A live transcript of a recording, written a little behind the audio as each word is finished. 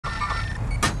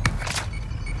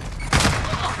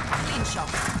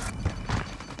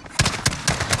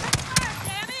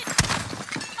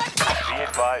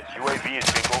advised, UAV is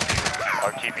bingo fuel.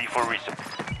 RTB for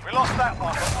resupply. We lost that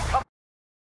one, but we'll come.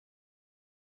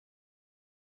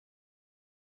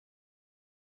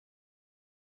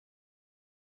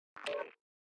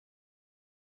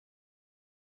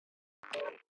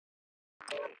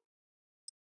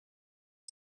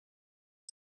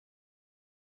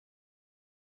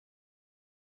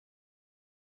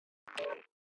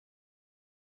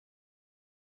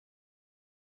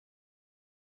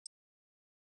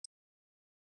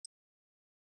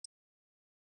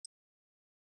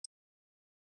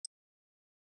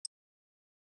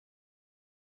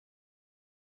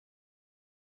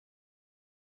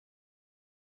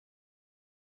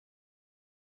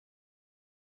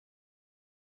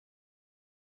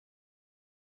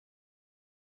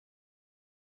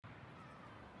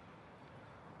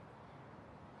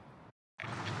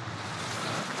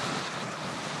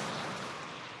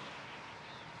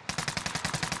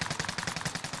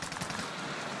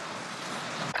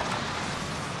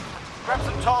 Grab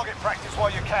some target practice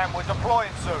while you can. We're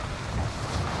deploying soon.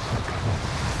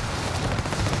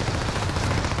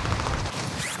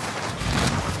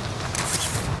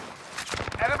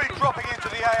 Enemy dropping into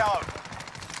the AO.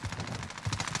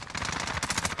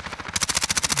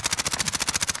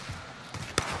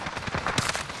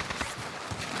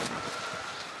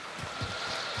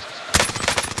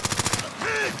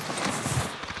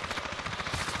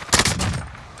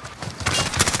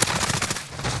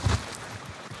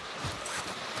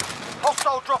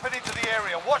 Hostile dropping into the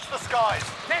area. Watch the skies.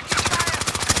 Take your fire!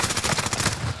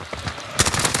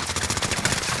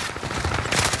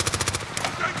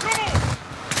 Okay, come on!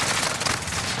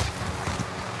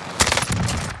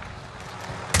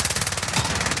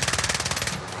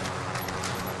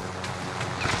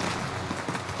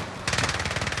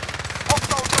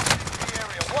 Hostile dropping into the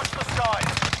area. Watch the skies.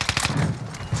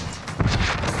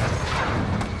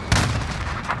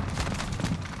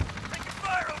 Taking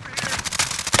fire over here.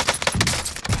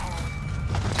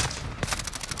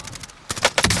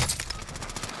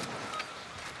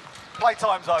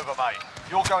 Playtime's over, mate.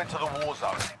 You're going to the war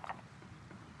zone.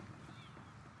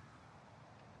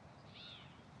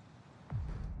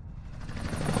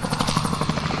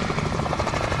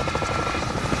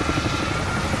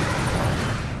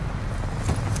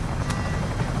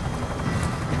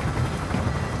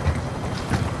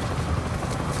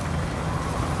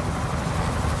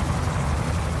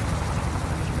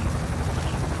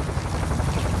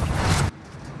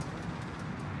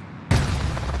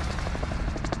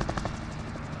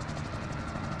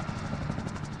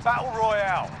 Battle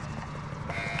Royale.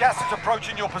 Gas is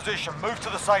approaching your position. Move to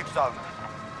the safe zone.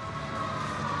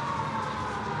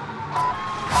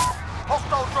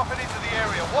 Hostile dropping into the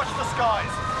area. Watch the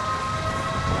skies.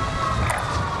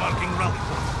 Marking rally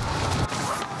point.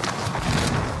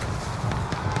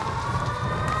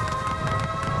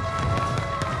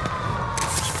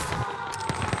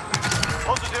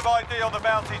 Positive ID on the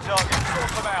bounty target.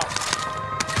 Sort them out.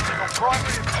 Your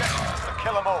primary objective is to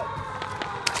kill them all.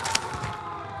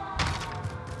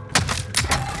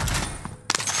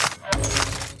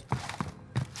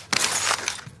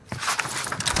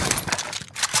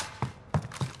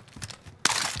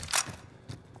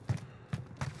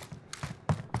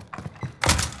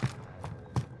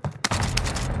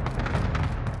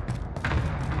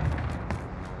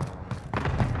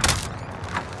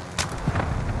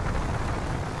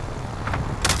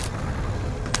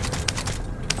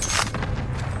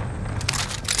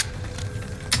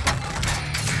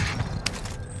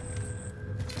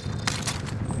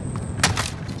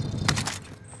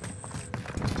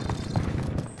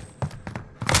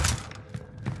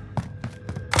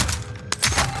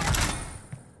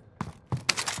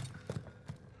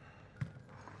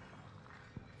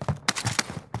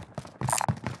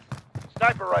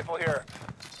 Sniper rifle here.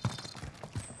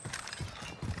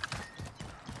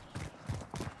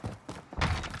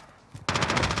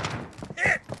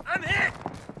 Hit! I'm hit!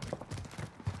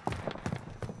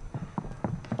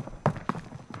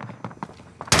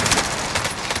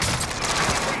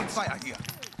 Taking fire here.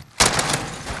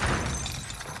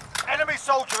 Enemy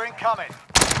soldier incoming.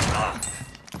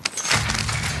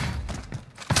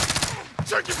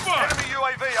 Taking fire! Enemy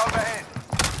UAV overhead.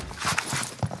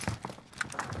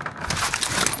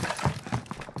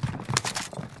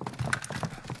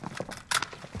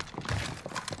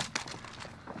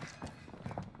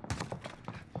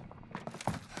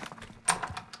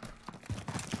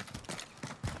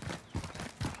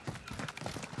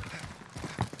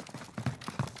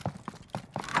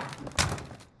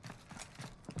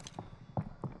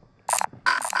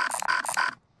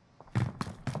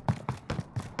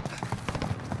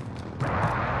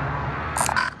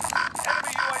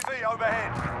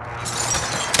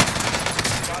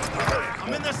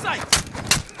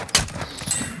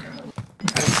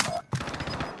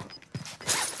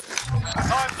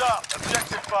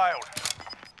 Objective failed.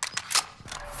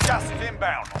 Gas is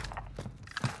inbound.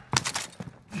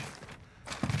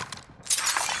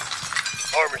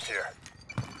 Armor's here.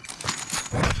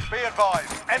 Be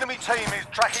advised, enemy team is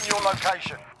tracking your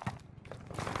location.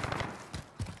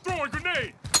 Throw a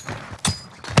grenade!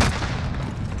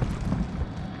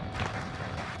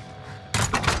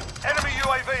 Enemy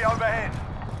UAV overhead.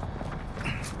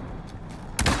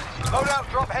 Loadout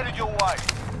drop headed your way.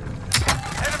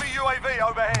 Enemy UAV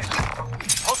overhead.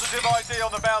 Positive ID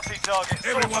on the bounty target. Sort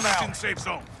Everyone them is out. in safe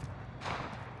zone.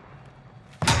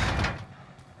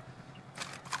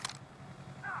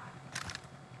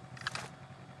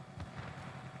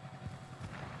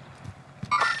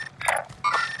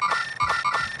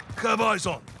 Have eyes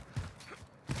on.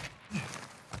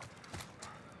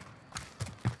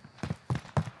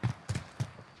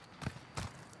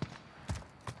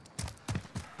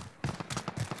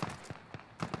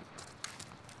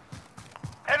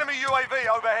 Enemy UAV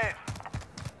overhead.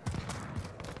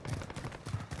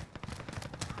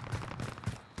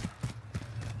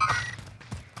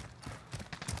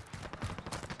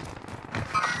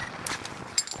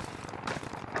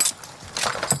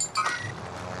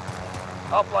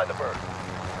 I'll fly the bird.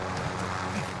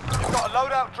 You've got a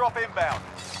loadout drop inbound.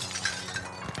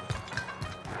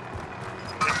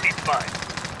 This seat's mine.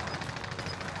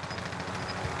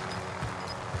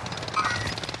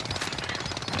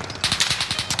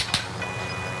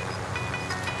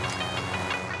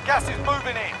 Gas is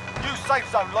moving in. New safe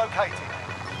zone located.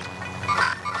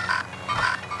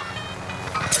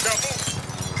 I got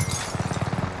moved.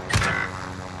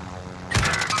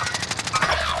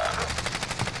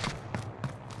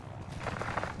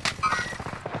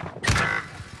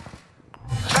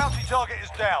 Bounty target is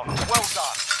down. Well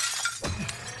done.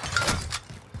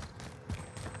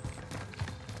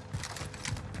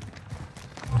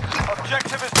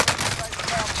 Objective is to eliminate the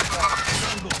bounty target.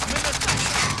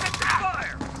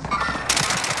 Fire!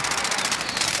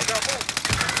 I got moved.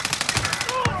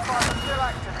 Fire still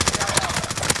active in the AO.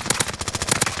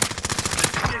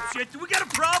 Shit, do we got a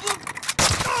problem?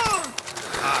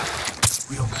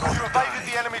 We'll You not evaded die.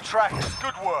 the enemy trackers.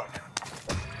 Good work.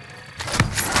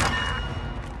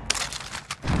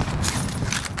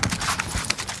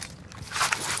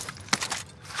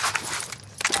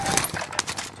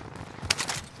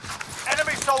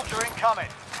 Enemy soldier incoming.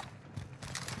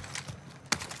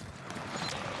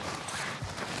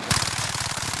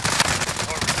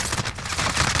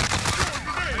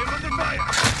 I'm under fire!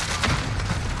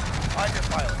 I'm your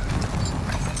pilot.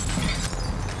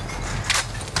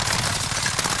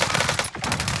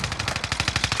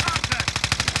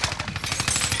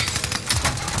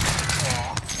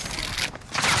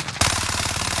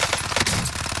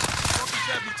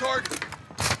 Heavy target.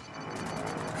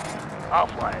 I'll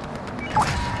fly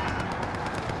it.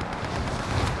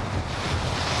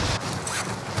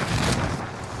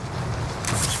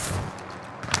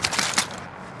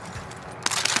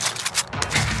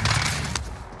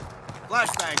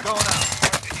 Flashbang going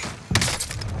out.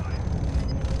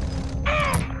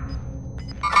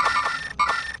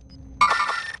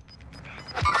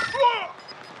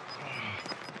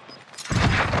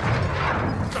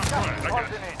 Stop flying, I got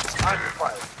Closing it. in. I'm your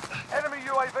pilot. Enemy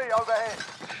UAV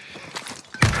overhead.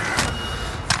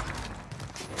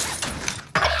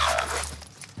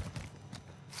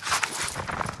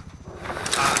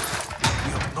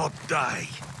 We'll not die.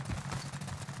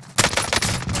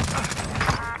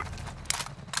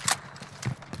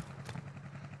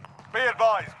 Be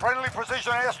advised, friendly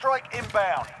precision airstrike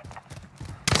inbound.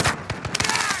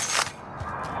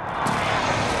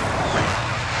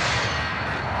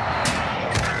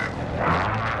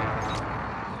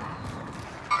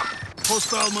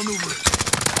 Hostile maneuvering.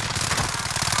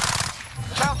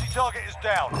 Bounty target is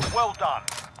down. Well done.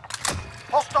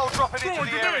 Hostile dropping Throw into a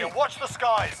the grenade. area. Watch the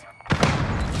skies.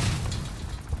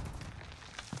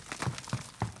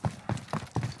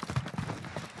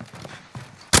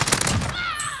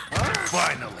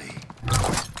 Finally.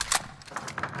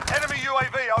 Enemy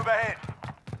UAV overhead.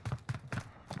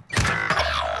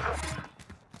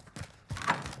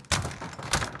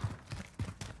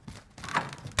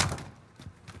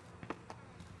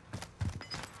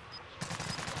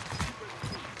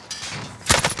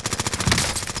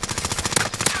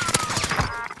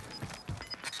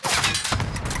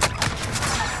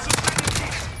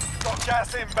 Got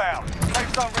gas inbound.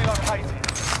 Safe zone relocated.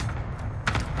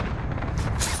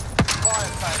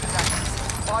 Fire station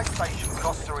active. Buy station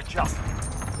costs are adjusted.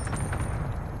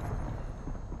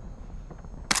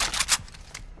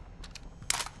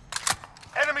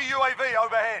 Enemy UAV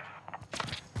overhead.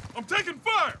 I'm taking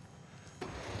fire!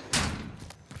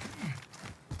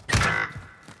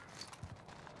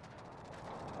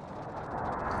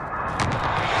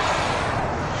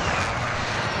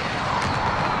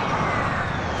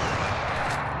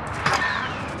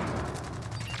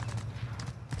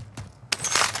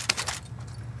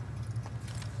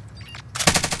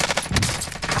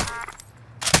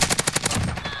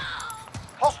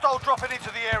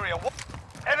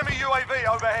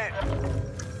 UAV overhead.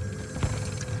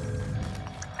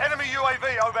 Enemy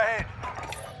UAV overhead.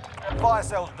 Fire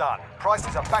sale's done.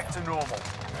 Prices are back to normal.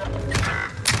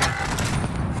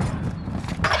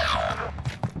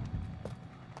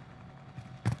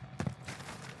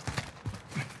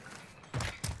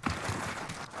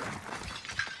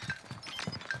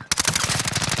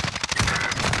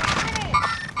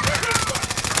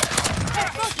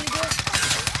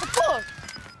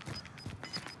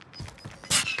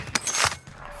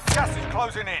 Gas is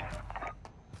closing in.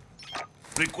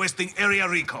 Requesting area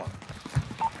recon.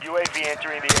 UAV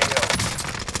entering the AO.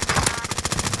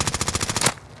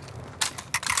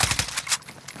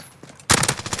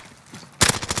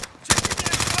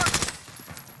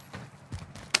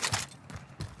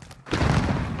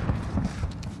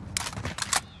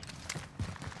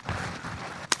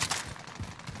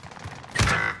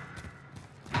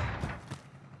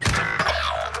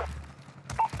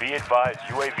 Be advised,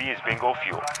 UAV is bingo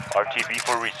fuel. RTB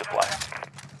for resupply.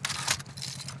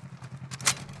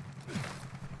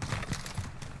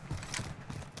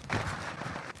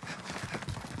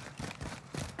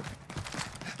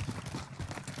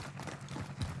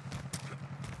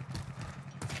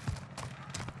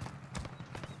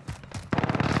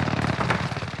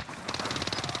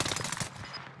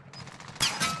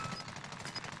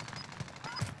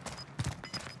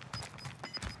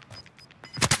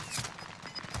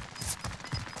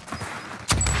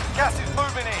 Gas is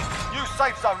moving in. New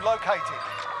safe zone located.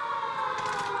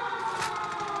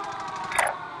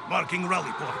 Marking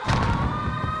rally point.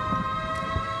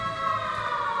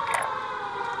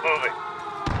 Moving.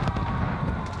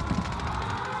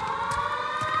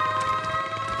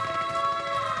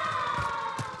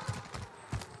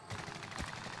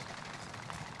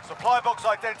 Supply box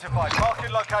identified.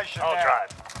 Marking location I'll now. drive.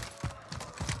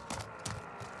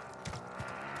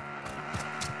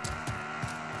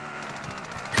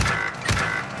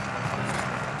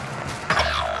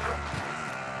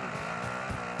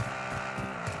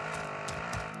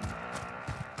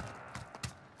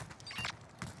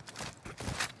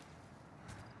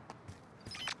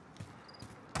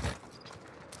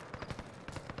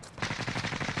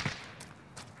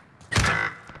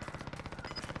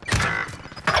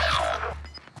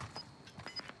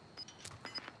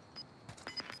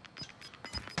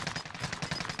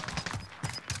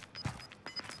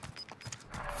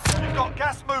 You've got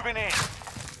gas moving in.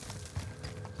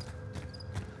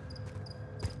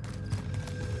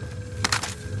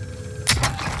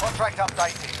 Contract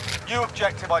updated. New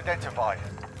objective identified.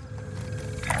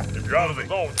 If you're out of the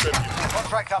zone,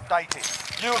 Contract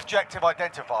updated. New objective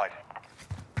identified.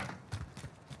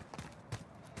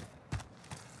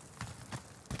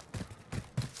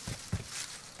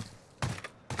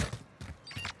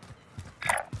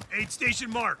 aid station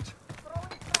marked.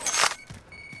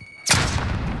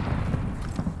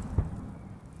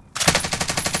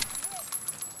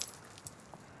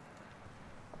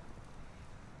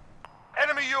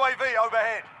 Enemy UAV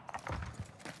overhead.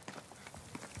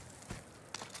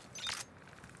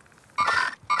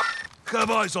 Have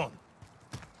eyes on.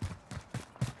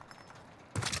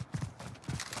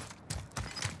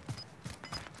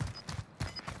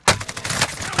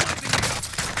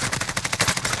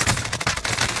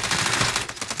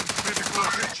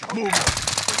 Move.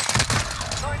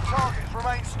 9 targets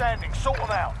remain standing. Sort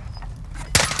them out.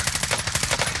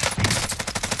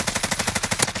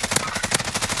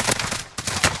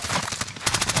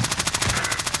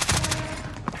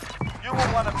 You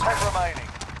are one of 10 remaining.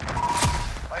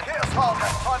 They hit us hard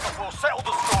that time, but we'll settle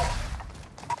the score.